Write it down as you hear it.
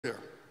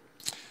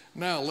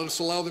Now, let us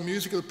allow the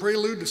music of the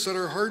prelude to set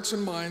our hearts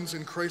and minds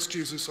in Christ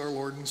Jesus, our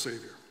Lord and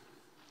Savior.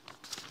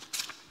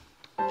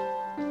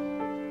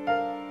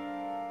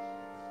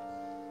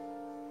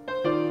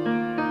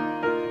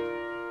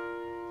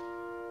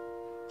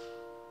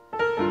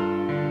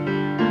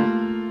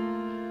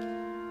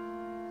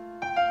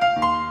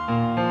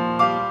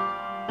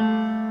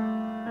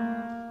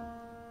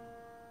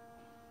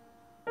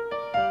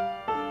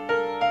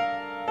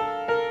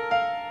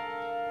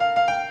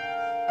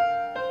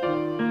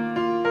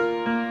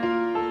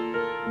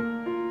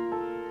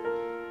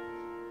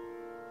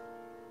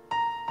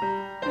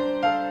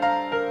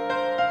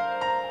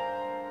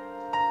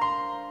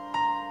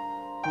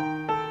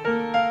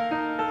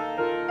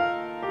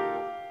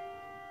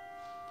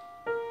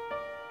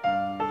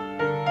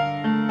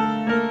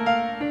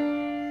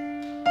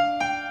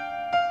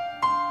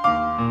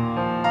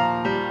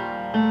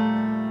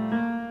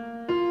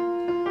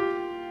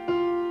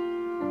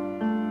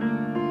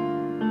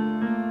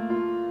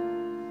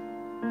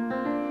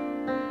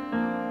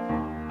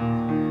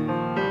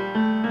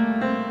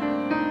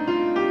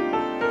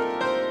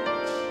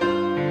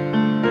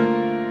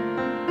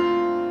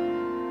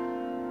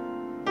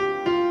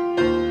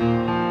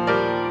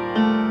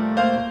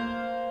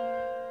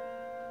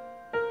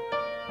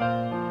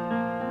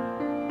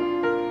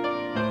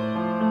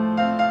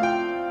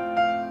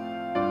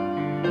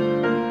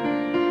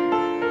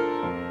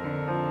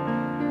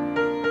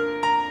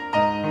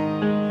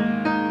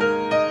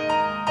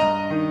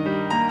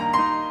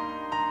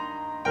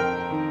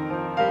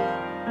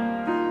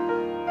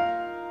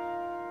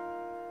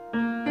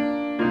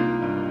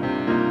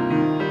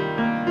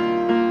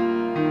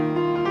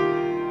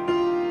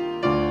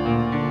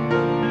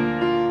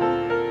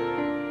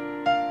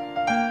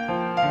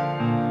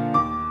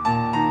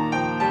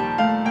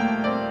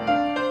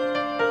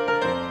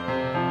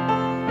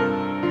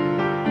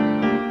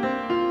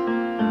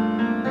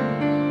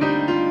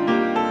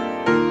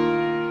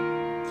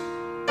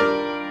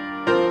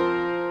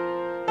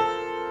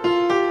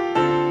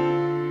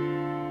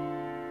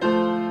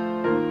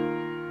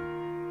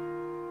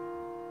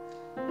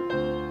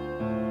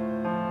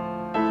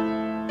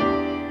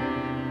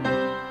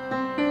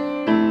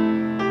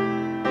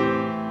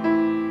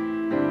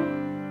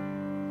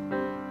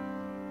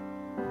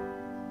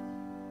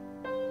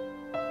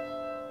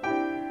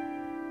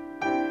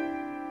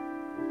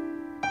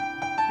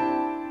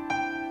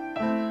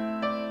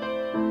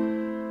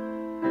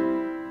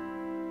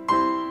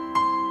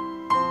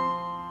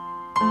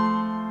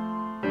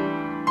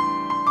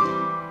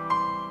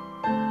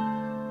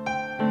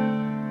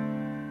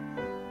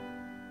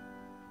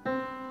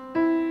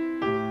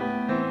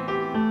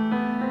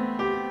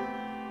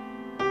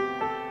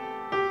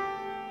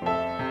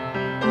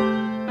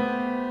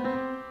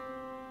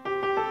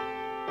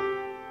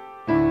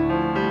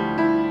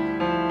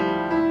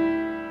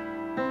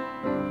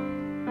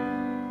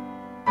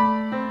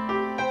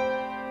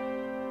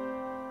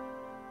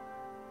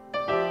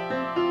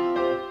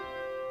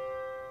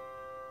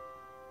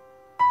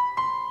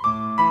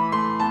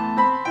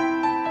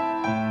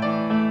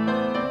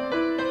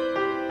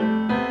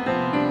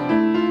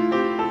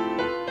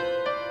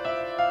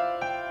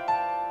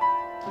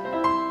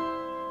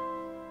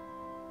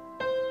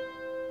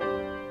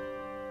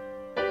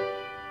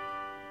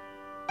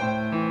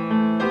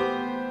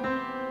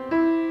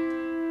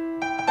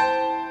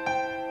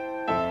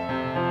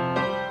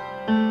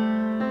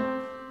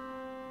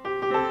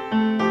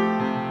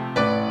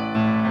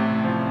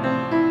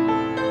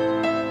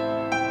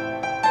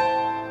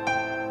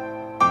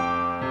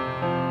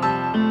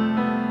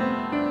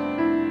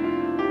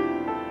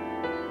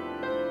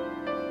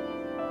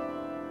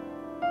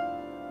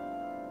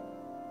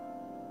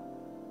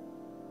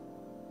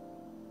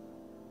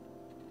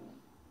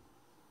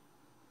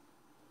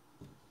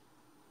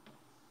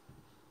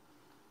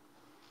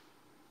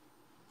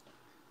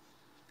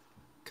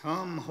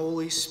 Come,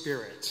 Holy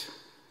Spirit.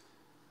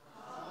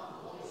 Come,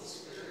 Holy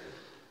Spirit.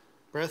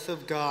 Breath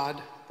of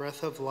God,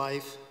 breath of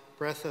life,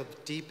 breath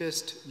of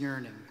deepest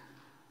yearning.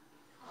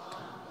 Come,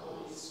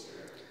 Holy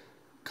Spirit.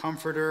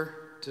 Comforter,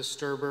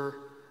 disturber,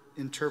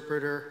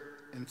 interpreter,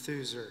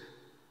 enthuser.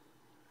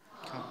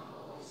 Come,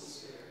 Holy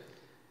Spirit.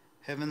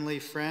 Heavenly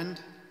friend,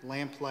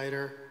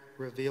 lamplighter,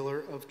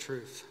 revealer of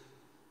truth.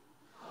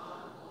 Come,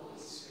 Holy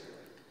Spirit.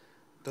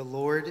 The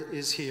Lord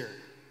is here.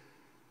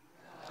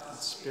 The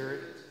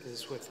Spirit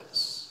is with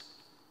us.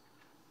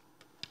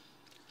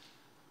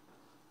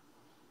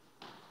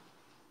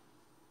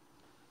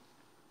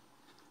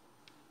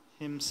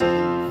 Hymn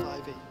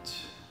 758.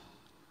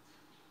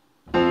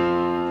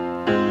 Come,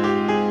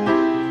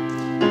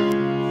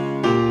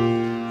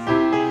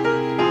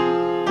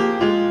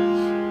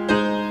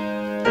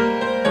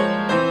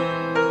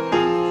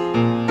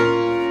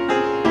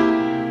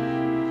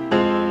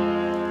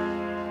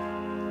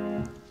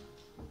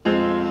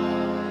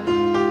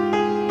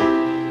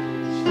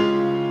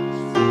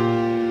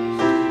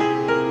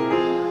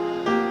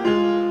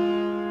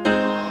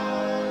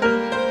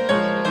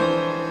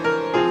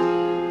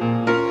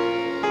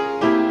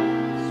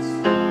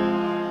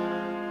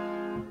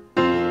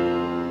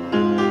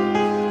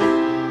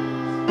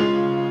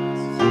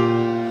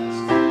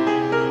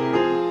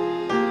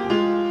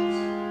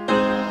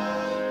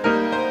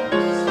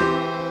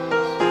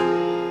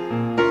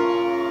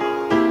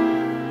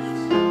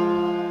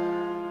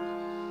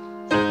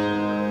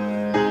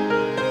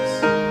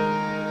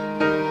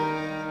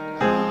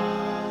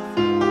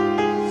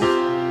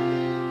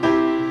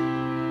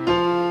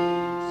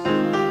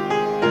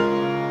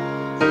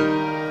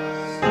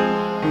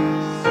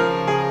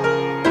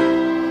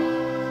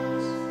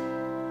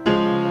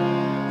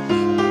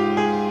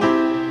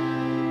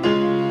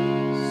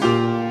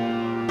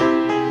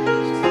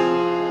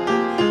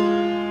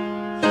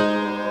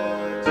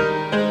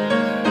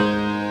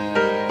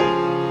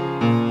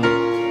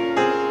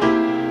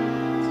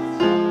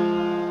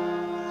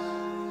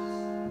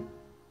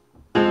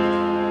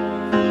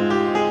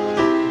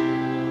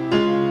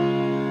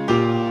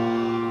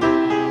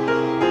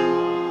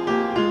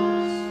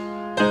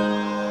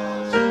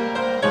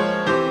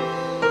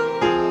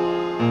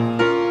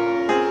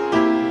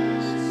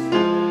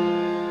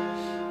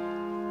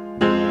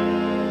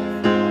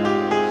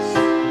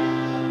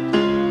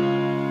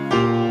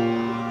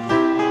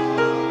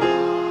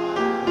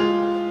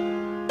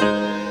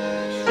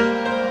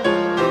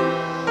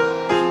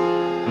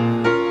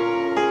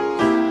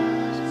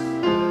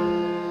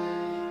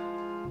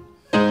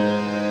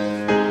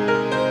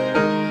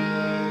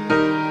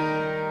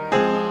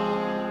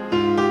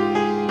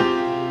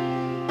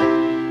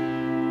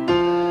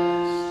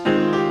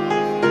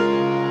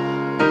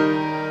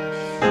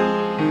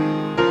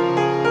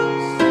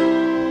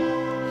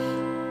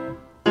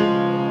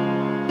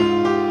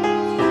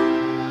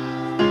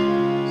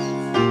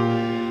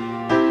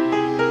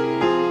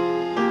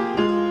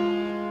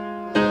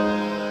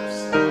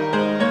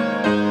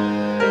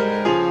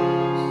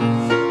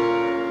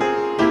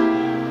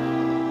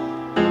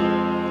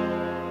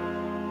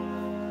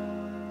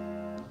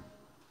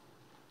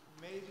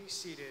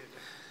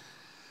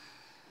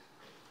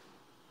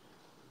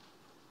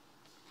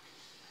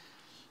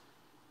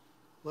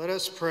 Let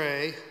us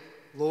pray.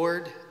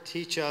 Lord,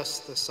 teach us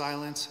the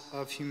silence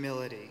of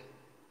humility,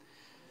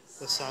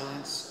 the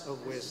silence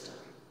of wisdom,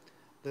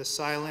 the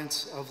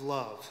silence of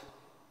love,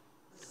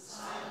 the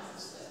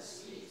silence that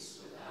speaks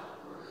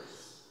without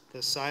words,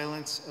 the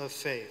silence of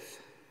faith.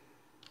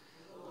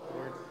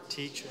 Lord,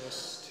 teach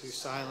us to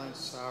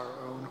silence our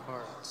own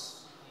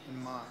hearts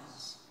and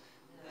minds,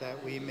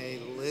 that we may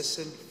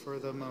listen for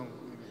the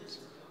moment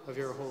of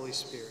your Holy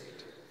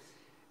Spirit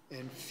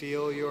and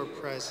feel your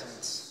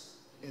presence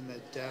in the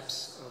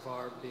depths of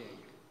our being.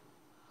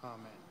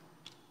 Amen.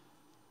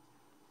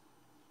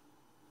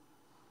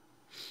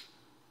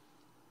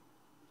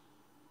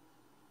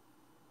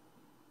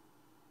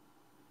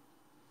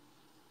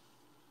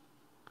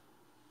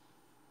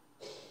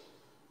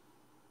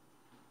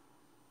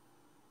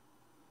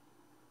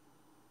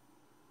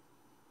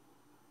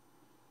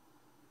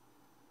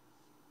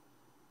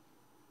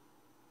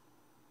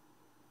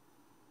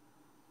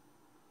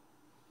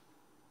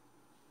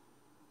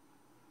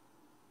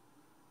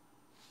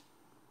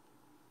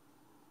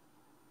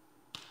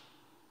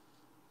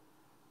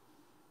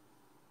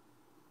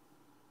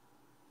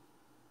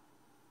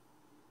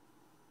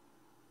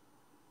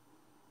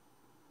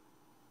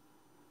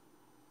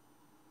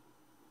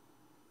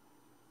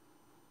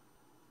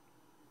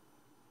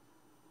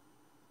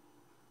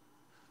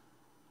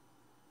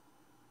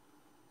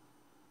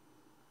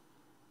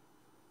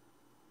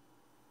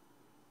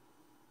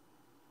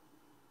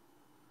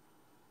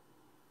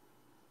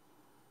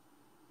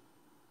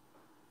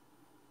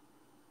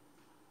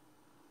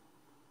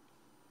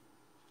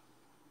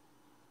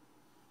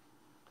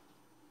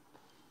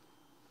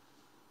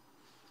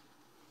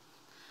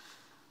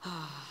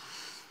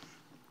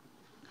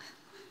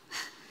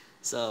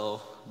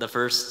 So the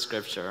first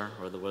scripture,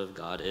 or the word of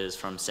God, is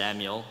from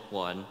Samuel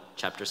 1,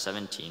 chapter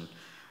 17,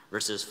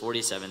 verses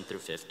 47 through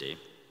 50.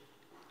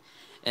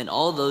 And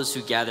all those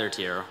who gathered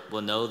here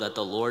will know that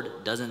the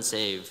Lord doesn't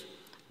save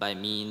by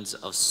means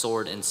of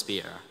sword and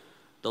spear.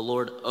 The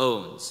Lord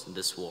owns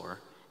this war,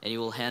 and he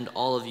will hand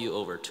all of you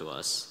over to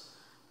us.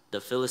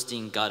 The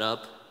Philistine got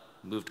up,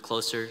 moved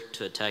closer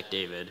to attack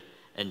David,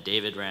 and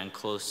David ran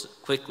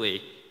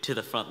quickly to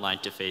the front line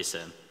to face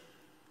him.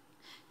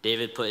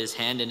 David put his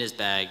hand in his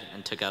bag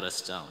and took out a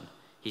stone.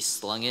 He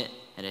slung it,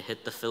 and it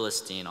hit the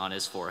Philistine on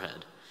his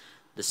forehead.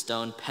 The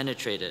stone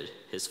penetrated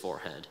his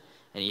forehead,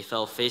 and he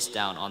fell face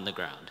down on the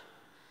ground.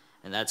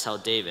 And that's how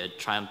David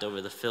triumphed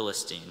over the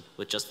Philistine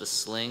with just a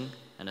sling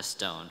and a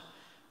stone,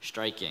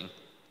 striking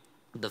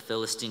the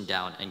Philistine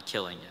down and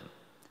killing him.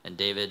 And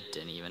David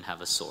didn't even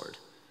have a sword.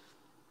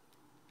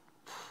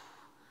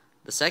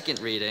 The second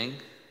reading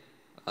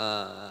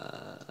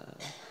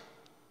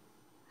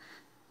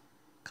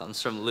comes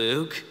from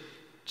Luke,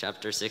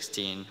 chapter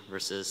 16,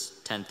 verses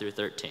 10 through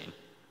 13.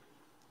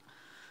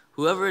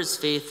 Whoever is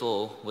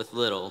faithful with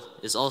little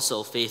is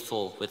also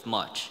faithful with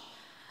much,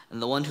 and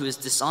the one who is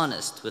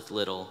dishonest with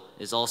little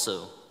is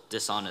also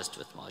dishonest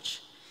with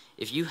much.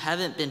 If you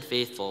haven't been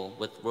faithful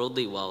with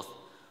worldly wealth,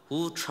 who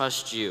will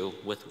trust you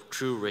with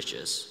true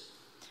riches?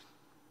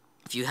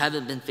 If you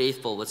haven't been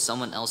faithful with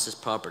someone else's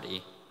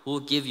property, who will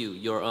give you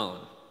your own?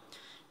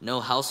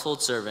 No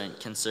household servant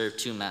can serve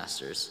two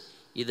masters.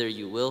 Either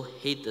you will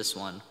hate this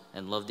one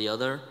and love the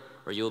other,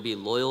 or you will be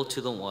loyal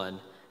to the one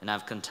and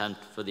have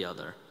contempt for the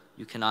other.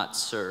 You cannot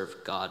serve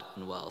God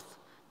and wealth.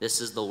 This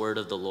is the word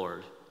of the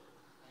Lord.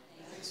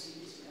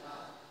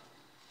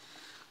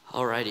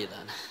 Alrighty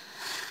then.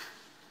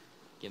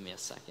 Give me a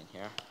second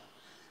here.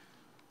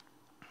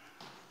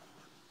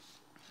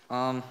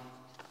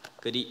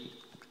 Good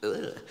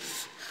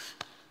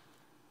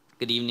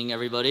evening,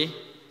 everybody.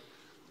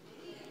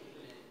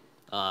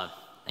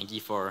 Thank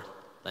you for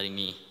letting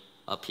me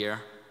up here.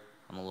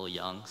 I'm a little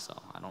young, so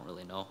I don't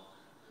really know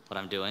what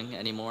I'm doing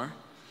anymore.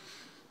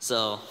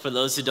 So for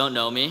those who don't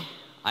know me,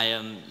 I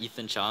am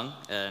Ethan Chung,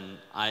 and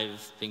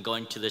I've been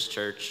going to this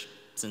church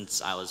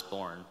since I was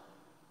born.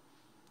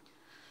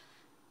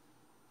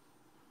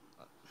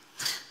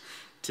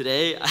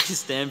 Today, I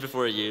stand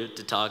before you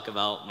to talk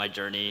about my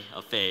journey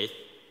of faith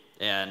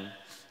and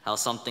how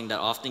something that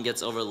often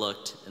gets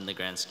overlooked in the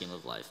grand scheme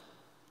of life.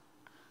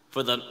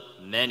 For the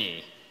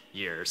many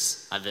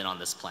years I've been on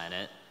this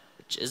planet,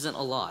 which isn't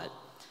a lot,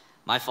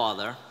 my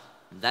father,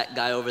 that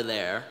guy over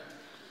there,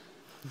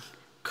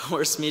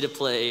 coerced me to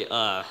play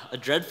a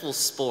dreadful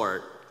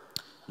sport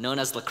known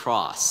as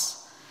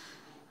lacrosse.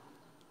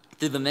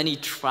 Through the many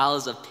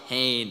trials of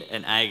pain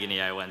and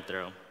agony I went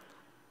through,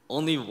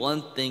 only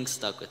one thing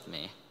stuck with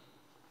me,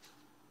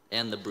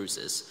 and the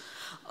bruises.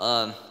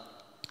 A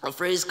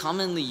phrase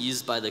commonly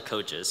used by the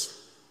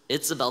coaches,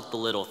 it's about the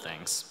little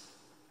things.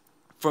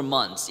 For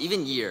months,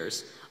 even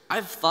years,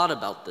 I've thought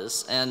about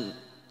this, and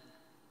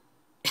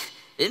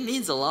it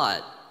means a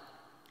lot.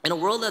 In a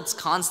world that's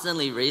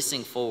constantly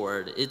racing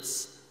forward,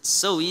 it's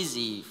so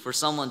easy for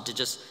someone to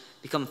just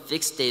become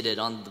fixated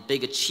on the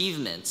big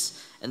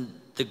achievements and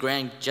the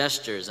grand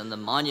gestures and the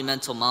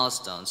monumental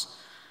milestones.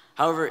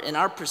 However, in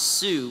our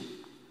pursuit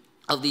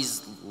of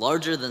these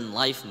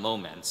larger-than-life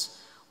moments,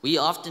 We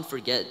often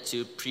forget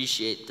to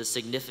appreciate the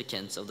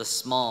significance of the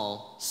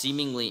small,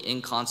 seemingly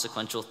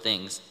inconsequential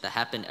things that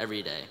happen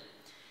every day.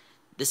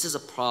 This is a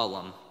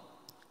problem,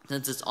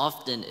 since it's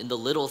often in the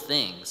little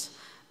things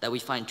that we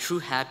find true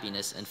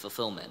happiness and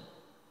fulfillment.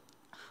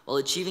 While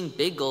achieving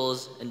big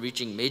goals and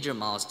reaching major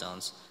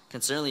milestones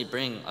can certainly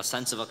bring a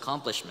sense of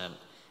accomplishment,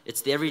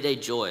 it's the everyday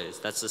joys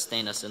that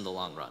sustain us in the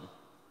long run.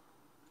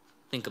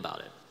 Think about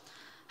it.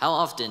 How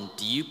often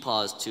do you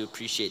pause to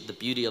appreciate the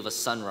beauty of a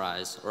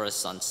sunrise or a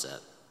sunset?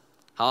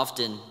 How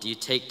often do you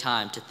take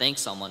time to thank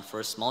someone for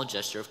a small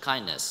gesture of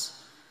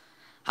kindness?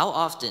 How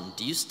often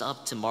do you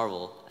stop to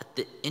marvel at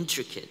the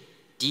intricate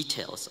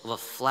details of a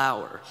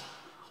flower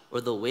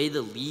or the way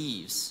the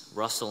leaves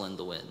rustle in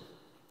the wind?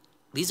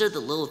 These are the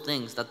little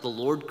things that the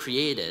Lord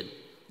created,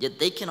 yet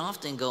they can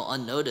often go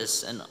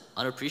unnoticed and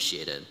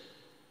unappreciated.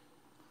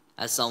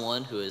 As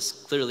someone who is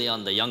clearly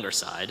on the younger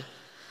side,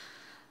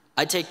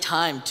 I take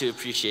time to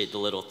appreciate the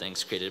little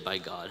things created by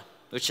God,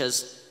 which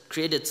has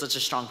created such a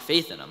strong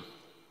faith in Him.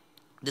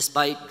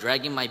 Despite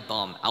dragging my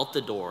bum out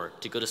the door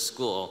to go to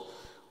school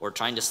or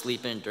trying to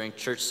sleep in during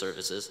church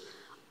services,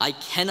 I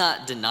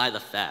cannot deny the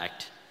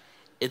fact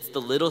it's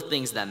the little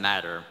things that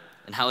matter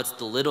and how it's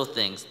the little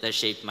things that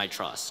shaped my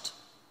trust.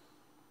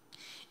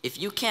 If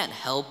you can't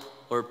help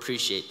or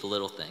appreciate the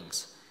little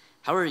things,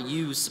 how are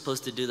you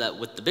supposed to do that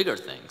with the bigger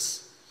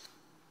things?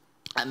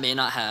 I may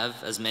not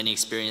have as many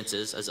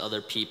experiences as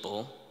other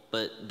people,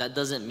 but that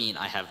doesn't mean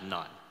I have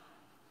none.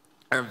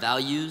 Our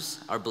values,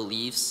 our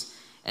beliefs,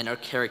 and our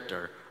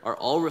character are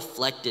all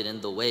reflected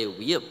in the way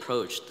we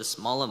approach the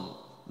smaller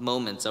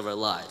moments of our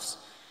lives.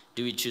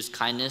 Do we choose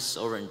kindness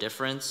over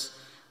indifference,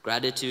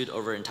 gratitude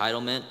over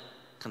entitlement,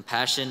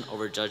 compassion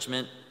over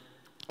judgment?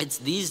 It's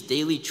these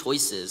daily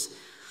choices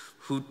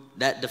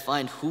that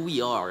define who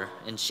we are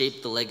and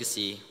shape the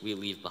legacy we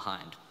leave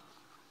behind.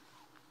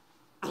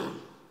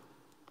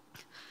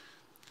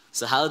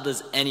 So how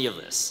does any of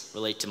this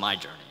relate to my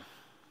journey?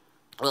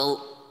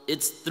 Well,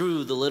 it's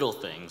through the little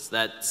things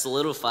that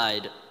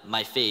solidified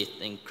my faith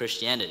in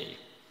Christianity.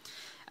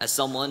 As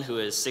someone who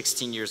is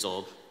 16 years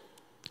old,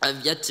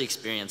 I've yet to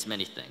experience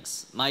many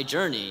things. My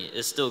journey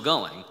is still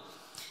going,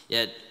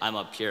 yet I'm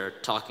up here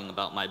talking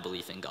about my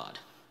belief in God.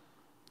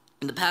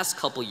 In the past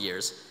couple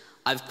years,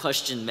 I've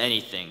questioned many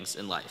things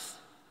in life,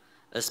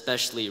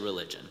 especially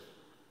religion.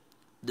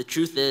 The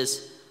truth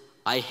is,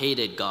 I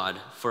hated God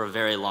for a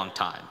very long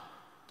time.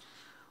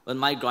 When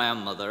my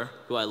grandmother,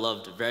 who I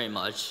loved very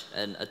much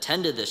and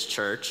attended this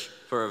church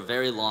for a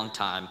very long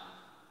time,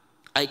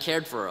 I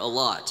cared for her a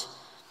lot.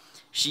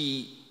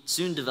 She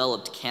soon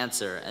developed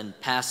cancer and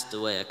passed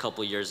away a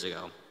couple years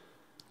ago.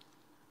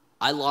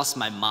 I lost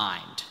my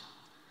mind.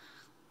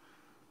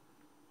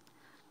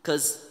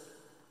 Because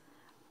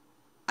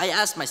I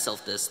asked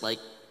myself this,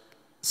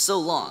 so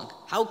long.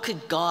 How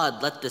could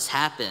God let this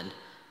happen?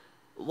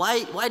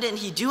 Why didn't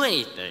He do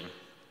anything?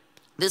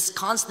 This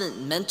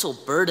constant mental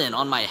burden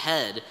on my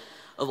head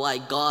of why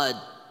God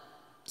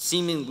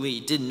seemingly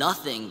did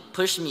nothing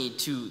pushed me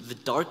to the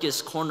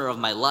darkest corner of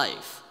my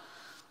life.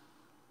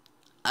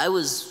 I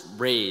was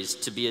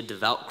raised to be a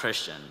devout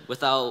Christian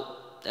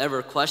without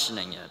ever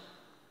questioning it.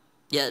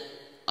 Yet,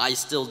 I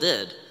still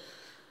did.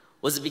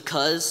 Was it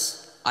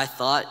because I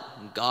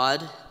thought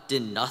God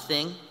did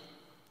nothing?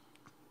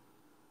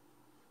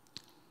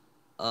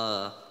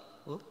 This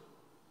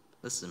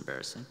is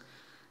embarrassing.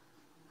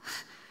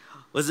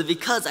 Was it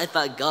because I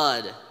thought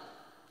God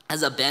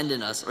has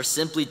abandoned us or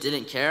simply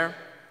didn't care?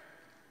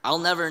 I'll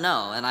never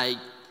know, and I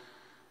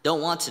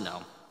don't want to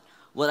know.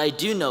 What I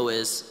do know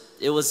is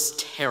it was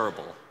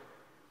terrible.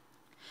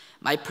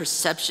 My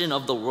perception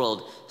of the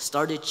world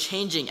started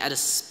changing at a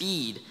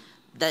speed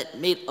that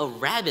made a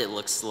rabbit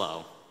look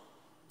slow.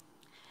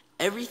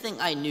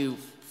 Everything I knew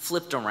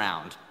flipped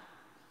around.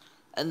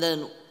 And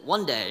then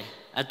one day,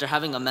 after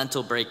having a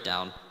mental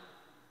breakdown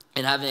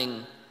and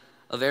having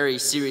a very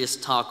serious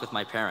talk with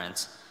my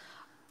parents,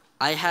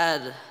 I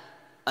had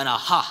an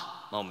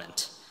aha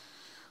moment.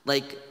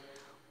 Like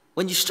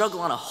when you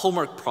struggle on a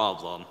homework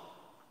problem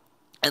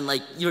and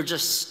you're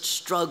just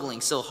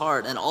struggling so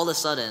hard and all of a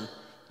sudden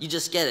you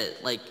just get it.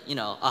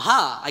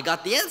 Aha, I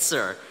got the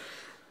answer.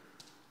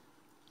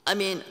 I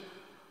mean,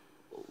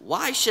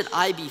 why should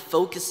I be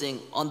focusing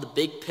on the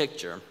big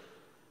picture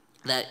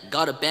that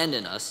God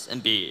abandoned us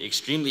and be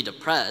extremely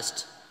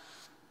depressed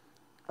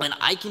when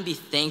I can be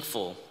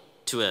thankful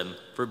to Him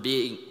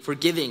for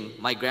giving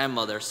my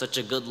grandmother such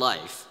a good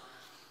life?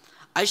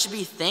 I should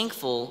be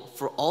thankful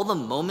for all the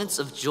moments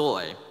of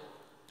joy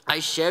I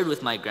shared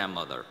with my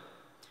grandmother.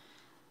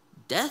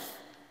 Death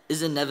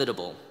is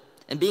inevitable,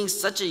 and being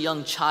such a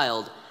young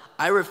child,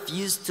 I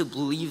refused to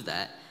believe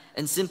that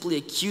and simply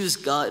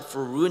accused God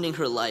for ruining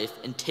her life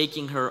and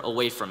taking her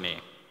away from me.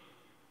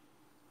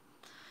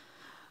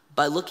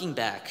 By looking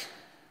back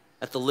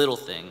at the little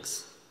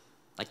things,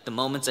 like the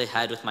moments I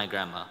had with my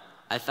grandma,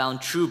 I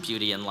found true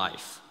beauty in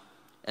life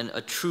and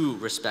a true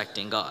respect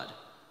in God.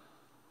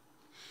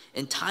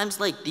 In times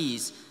like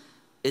these,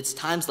 it's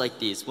times like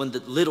these when the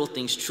little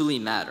things truly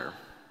matter.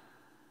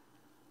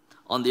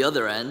 On the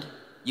other end,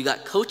 you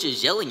got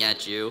coaches yelling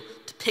at you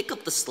to pick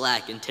up the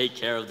slack and take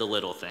care of the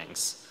little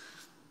things.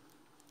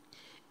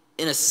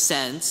 In a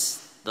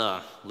sense,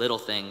 the little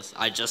things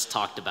I just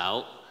talked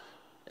about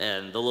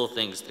and the little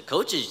things the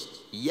coaches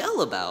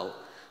yell about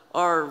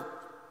are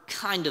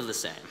kind of the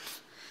same,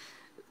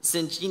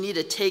 since you need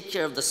to take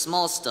care of the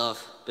small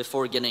stuff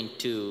before getting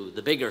to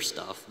the bigger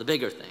stuff, the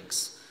bigger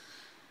things.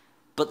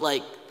 But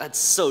like, that's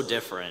so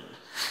different,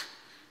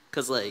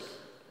 because like,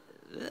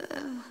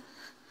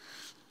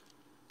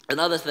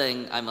 another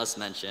thing I must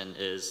mention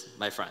is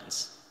my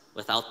friends.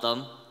 Without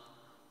them,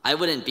 I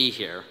wouldn't be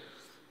here.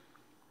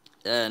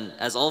 And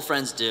as all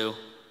friends do,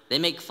 they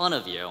make fun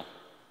of you.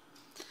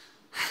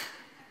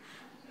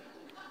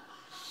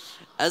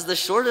 As the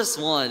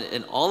shortest one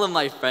in all of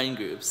my friend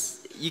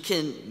groups, you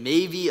can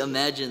maybe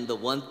imagine the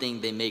one thing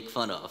they make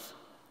fun of: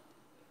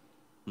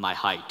 my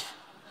height.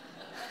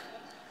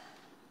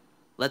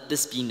 Let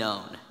this be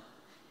known.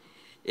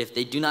 If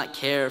they do not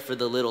care for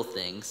the little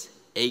things,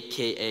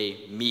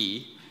 aka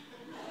me,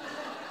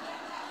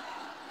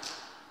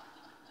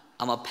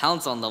 I'm gonna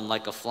pounce on them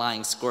like a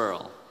flying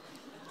squirrel.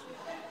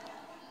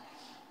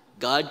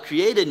 God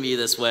created me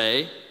this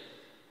way,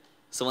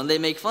 so when they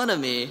make fun of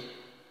me,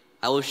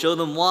 I will show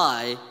them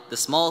why the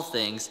small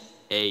things,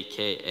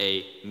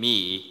 aka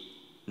me,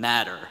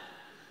 matter.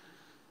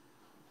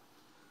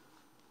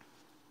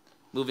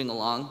 Moving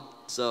along,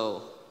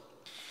 so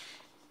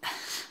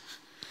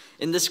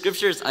in the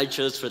scriptures I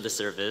chose for the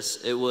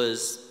service, it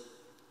was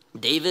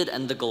David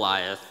and the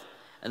Goliath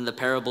and the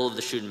parable of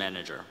the shrewd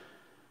manager.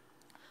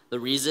 The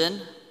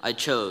reason I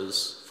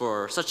chose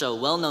for such a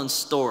well-known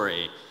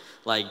story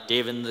like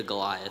David and the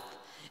Goliath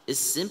is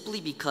simply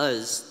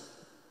because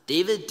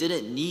David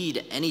didn't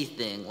need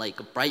anything like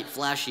a bright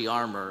flashy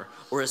armor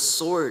or a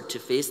sword to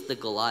face the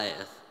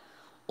Goliath,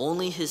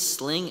 only his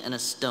sling and a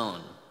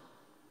stone,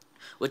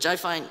 which I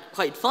find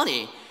quite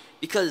funny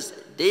because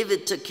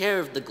David took care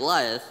of the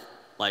Goliath,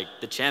 like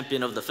the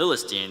champion of the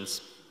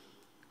Philistines,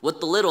 with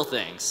the little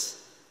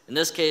things. In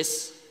this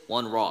case,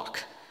 one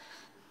rock.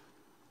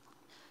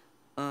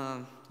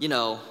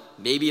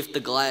 Maybe if the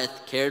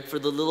Goliath cared for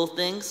the little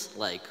things,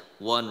 like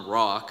one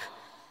rock,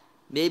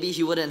 maybe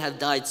he wouldn't have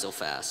died so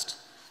fast.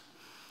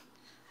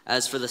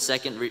 As for the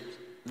second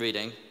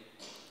reading,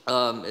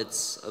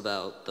 it's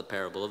about the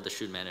parable of the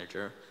shrewd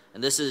manager.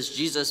 And this is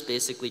Jesus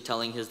basically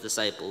telling his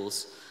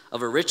disciples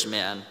of a rich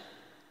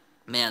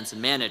man's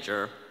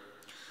manager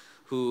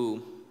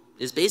who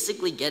is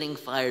basically getting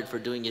fired for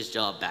doing his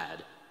job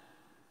bad.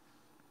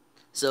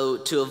 So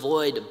to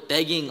avoid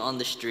begging on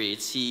the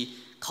streets, he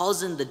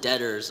calls in the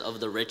debtors of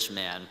the rich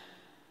man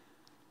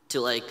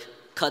to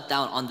cut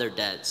down on their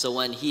debt. So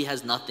when he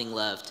has nothing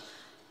left,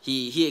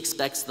 he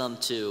expects them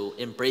to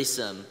embrace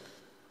him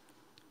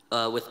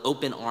with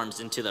open arms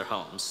into their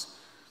homes.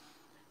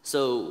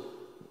 So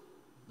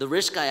the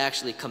rich guy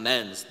actually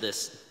commends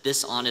this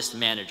dishonest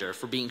manager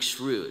for being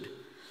shrewd,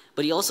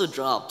 but he also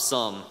drops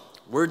some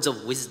words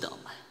of wisdom,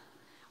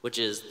 which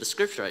is the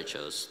scripture I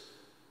chose.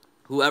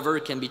 Whoever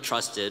can be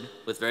trusted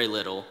with very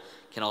little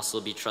can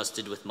also be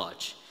trusted with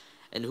much.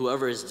 And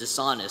whoever is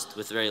dishonest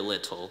with very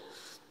little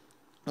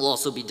will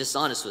also be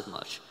dishonest with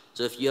much.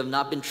 So if you have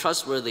not been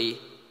trustworthy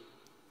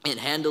in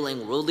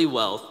handling worldly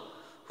wealth,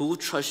 who will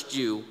trust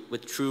you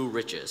with true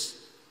riches?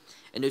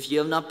 And if you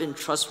have not been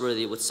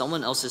trustworthy with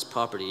someone else's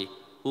property,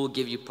 who will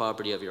give you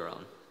property of your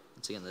own?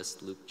 Once again, this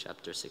is Luke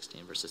chapter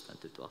 16, verses 10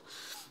 through 12.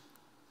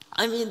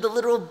 I mean, the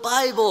literal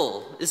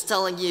Bible is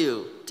telling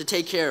you to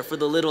take care for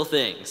the little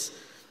things.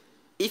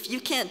 If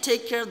you can't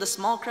take care of the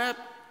small crap,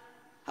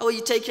 how will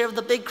you take care of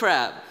the big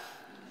crap?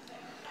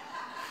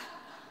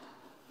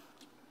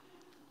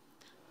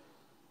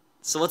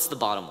 So what's the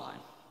bottom line?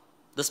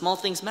 The small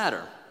things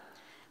matter.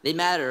 They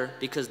matter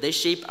because they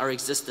shape our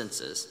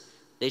existences.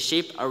 They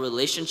shape our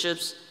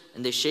relationships,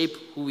 and they shape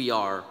who we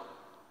are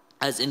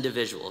as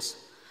individuals,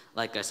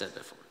 like I said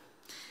before.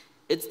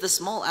 It's the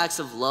small acts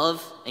of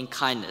love and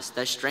kindness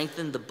that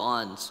strengthen the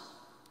bonds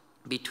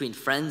between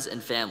friends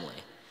and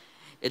family.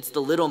 It's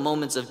the little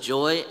moments of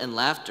joy and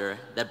laughter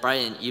that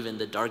brighten even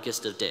the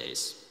darkest of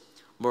days.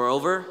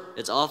 Moreover,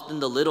 it's often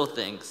the little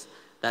things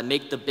that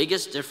make the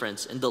biggest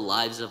difference in the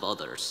lives of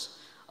others.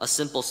 A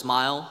simple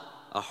smile,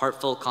 a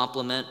heartfelt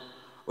compliment,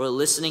 or a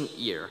listening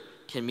ear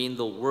can mean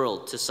the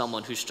world to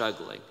someone who's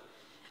struggling.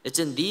 It's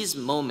in these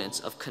moments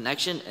of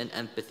connection and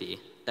empathy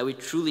that we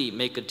truly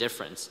make a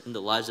difference in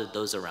the lives of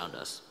those around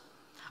us.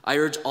 I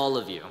urge all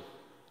of you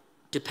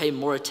to pay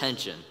more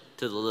attention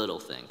to the little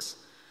things.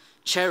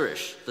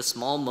 Cherish the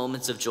small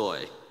moments of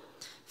joy.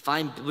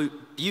 Find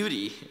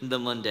beauty in the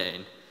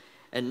mundane,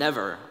 and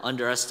never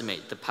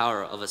underestimate the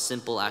power of a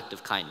simple act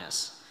of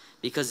kindness,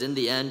 because in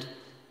the end,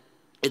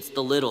 it's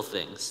the little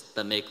things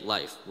that make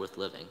life worth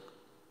living.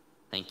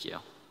 Thank you.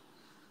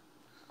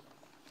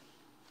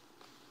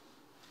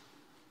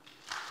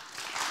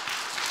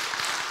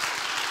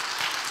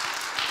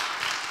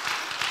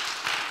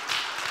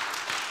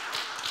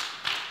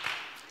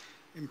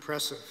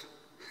 Impressive.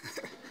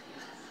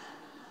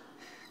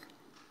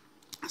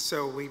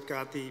 So we've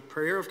got the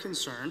prayer of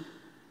concern,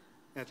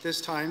 At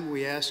this time,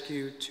 we ask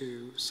you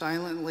to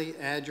silently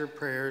add your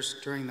prayers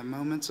during the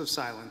moments of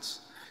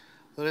silence.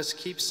 Let us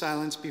keep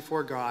silence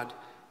before God,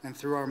 and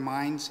through our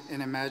minds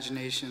and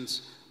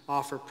imaginations,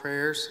 offer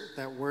prayers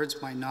that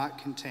words might not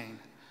contain.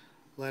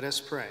 Let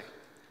us pray.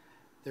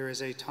 There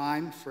is a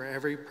time for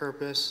every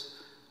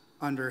purpose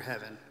under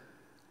heaven,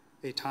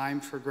 a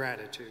time for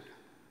gratitude.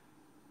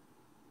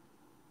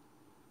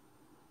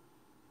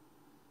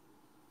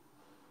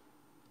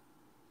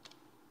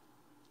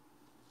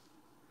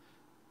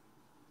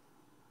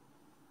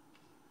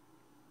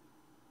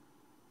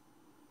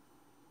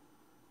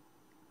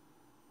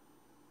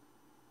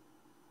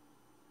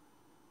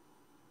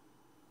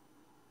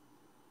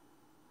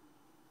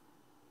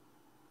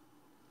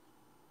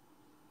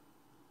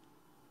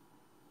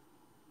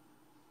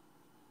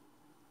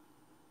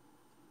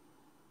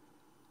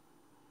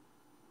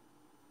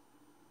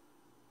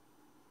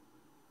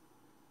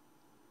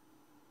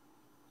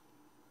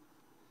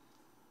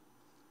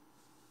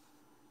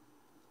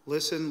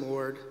 Listen,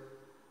 Lord,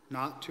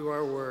 not to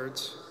our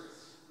words,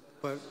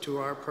 but to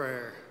our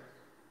prayer.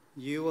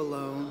 You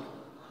alone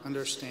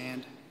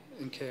understand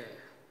and care.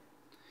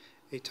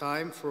 A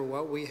time for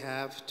what we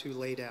have to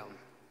lay down.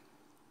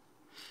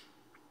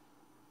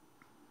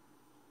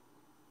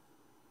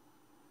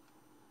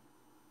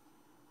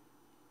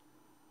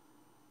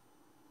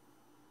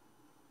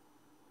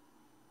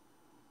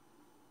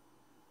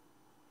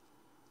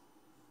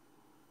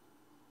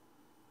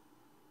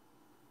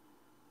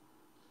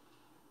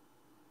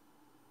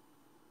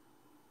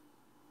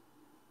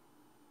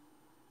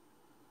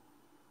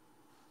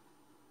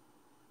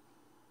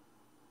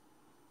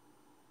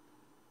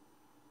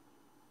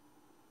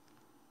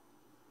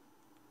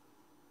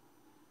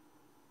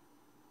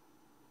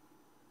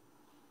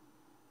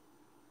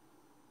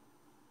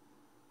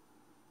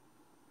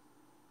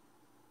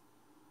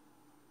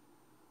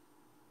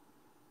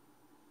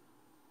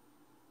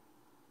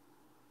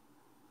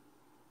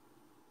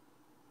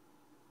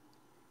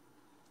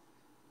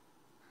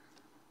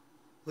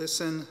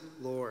 Listen,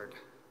 Lord,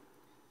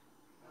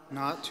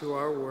 not to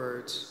our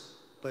words,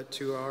 but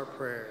to our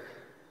prayer.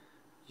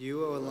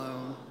 You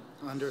alone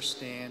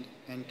understand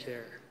and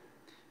care.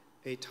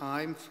 A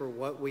time for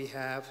what we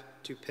have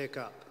to pick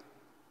up.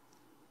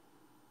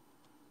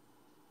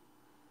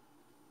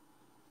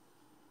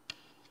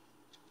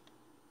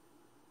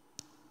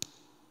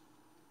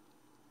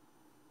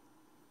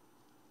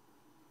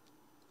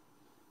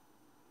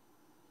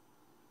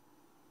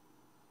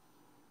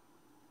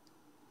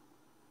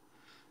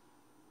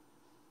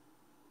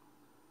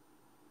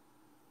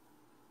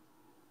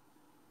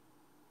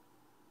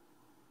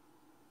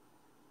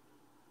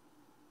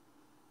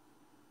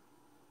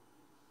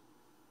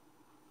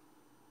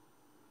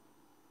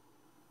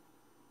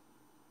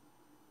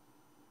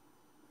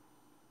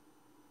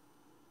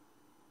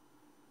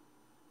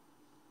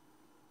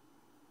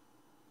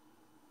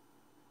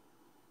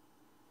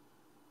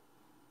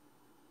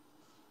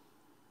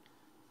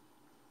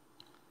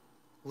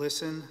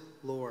 Listen,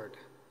 Lord,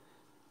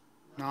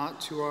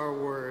 not to our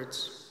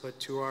words, but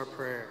to our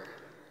prayer.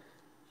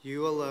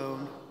 You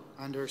alone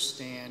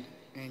understand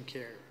and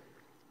care.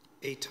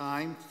 A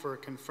time for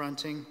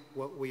confronting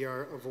what we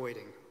are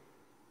avoiding.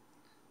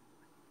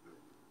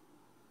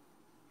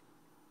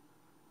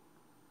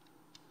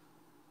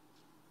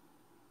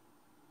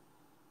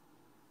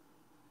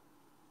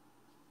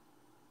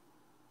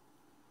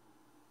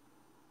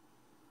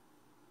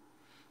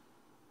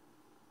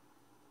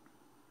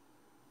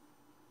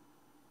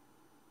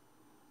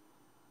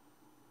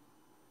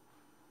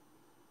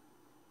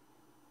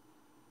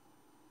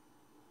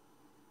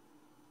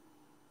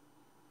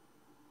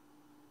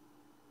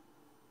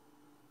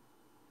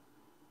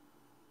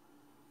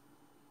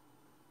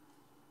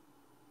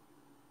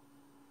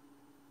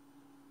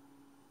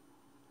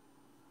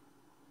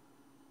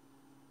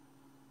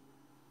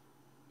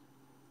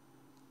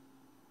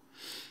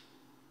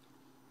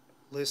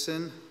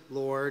 Listen,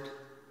 Lord,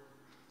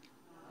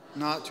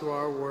 not to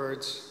our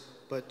words,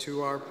 but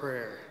to our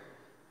prayer.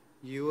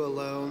 You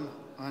alone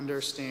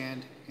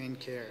understand and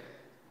care.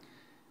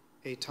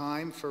 A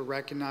time for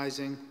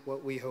recognizing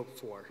what we hope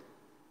for.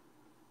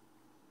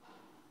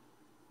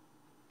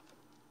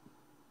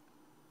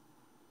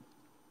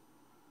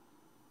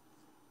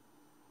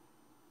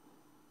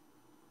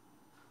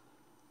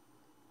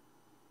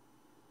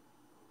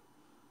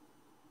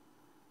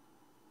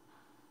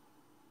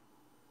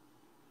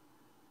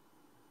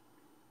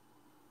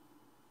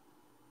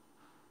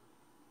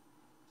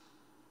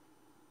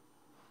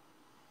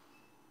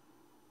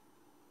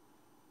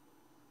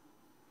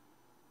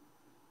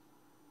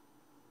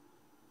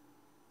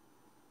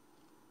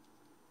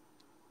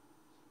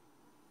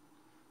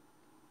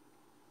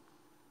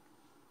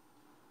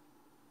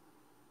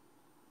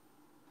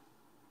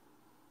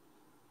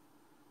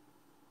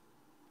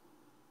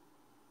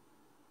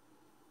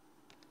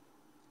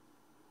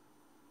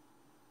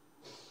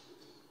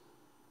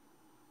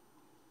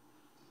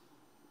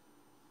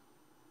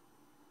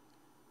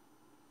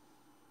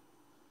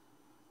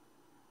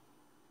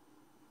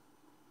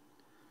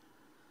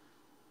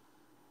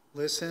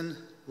 Listen,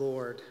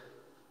 Lord,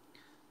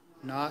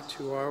 not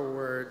to our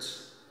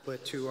words,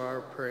 but to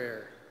our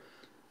prayer.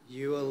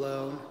 You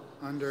alone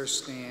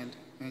understand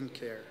and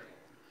care.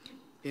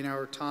 In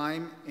our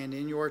time and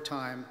in your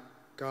time,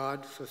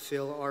 God,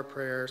 fulfill our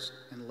prayers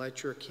and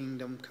let your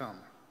kingdom come.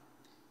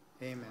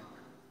 Amen.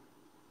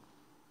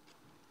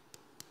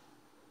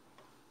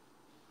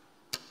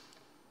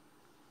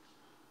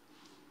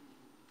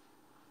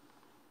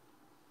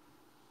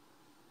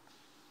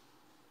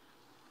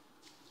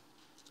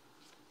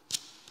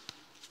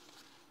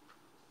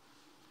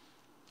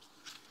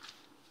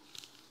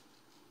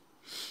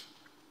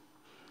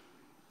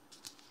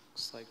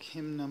 Looks like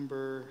hymn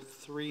number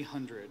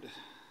 300.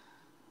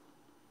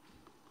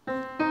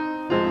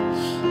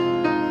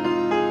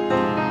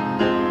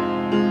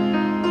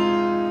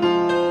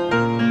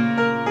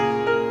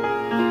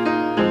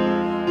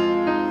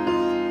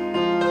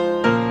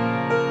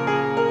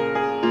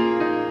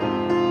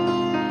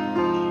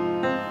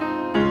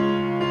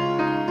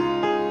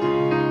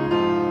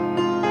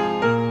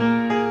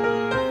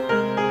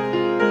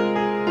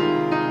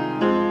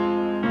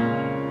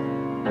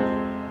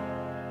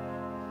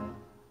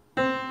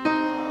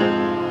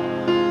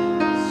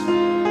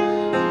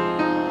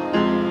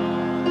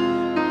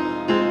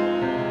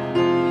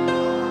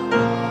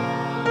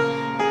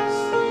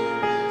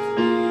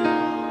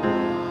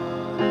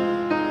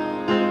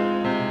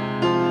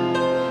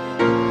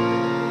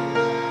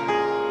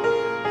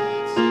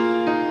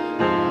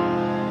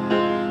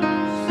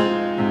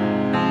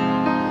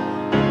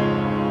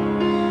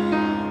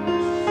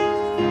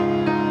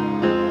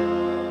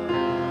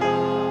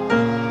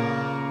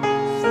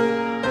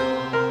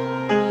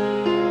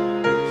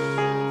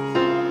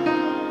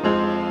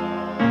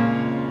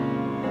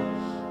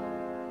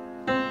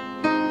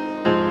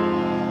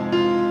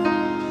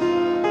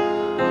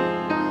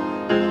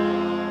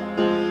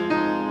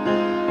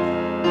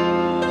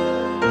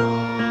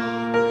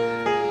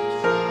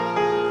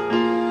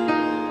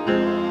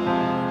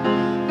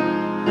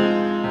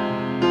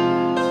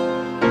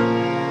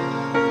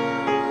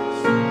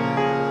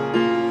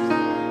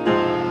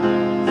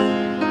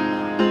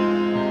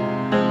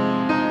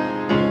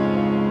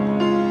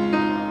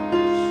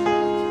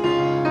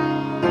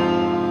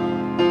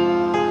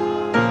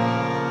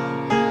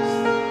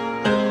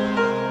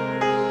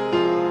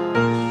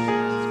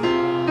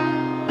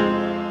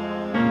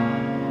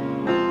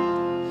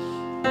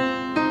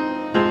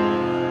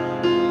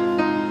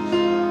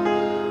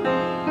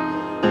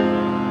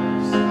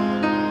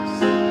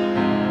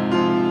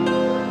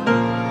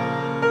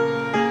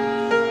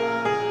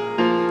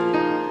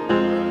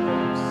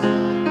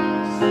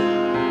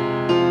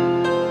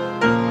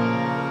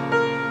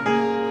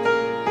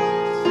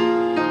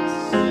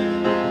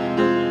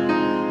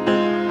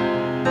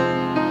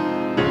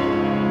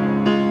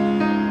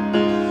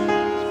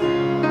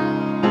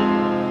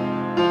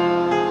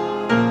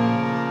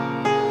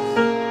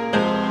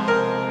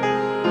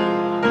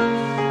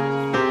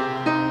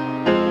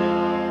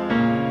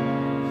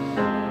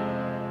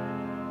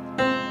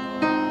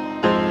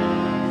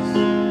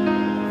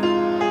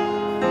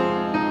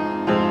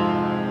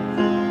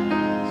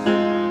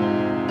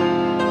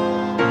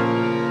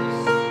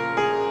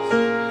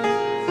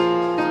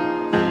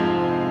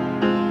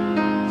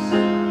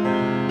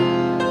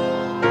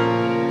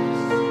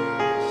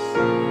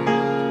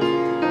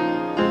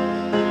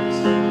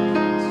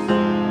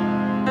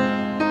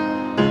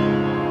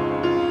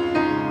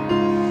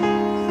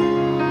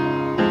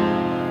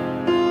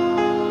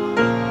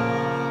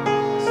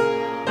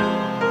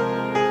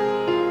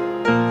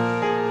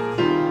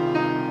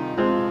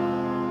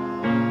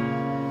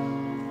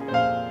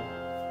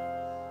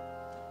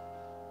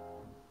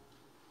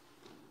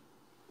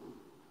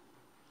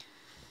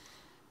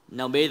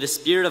 Now may the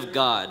Spirit of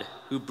God,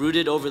 who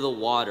brooded over the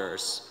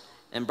waters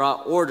and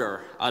brought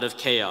order out of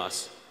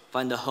chaos,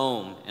 find a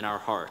home in our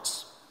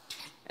hearts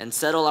and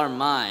settle our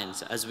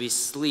minds as we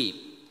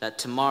sleep, that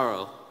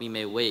tomorrow we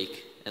may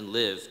wake and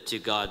live to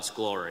God's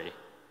glory.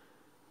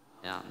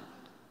 Amen.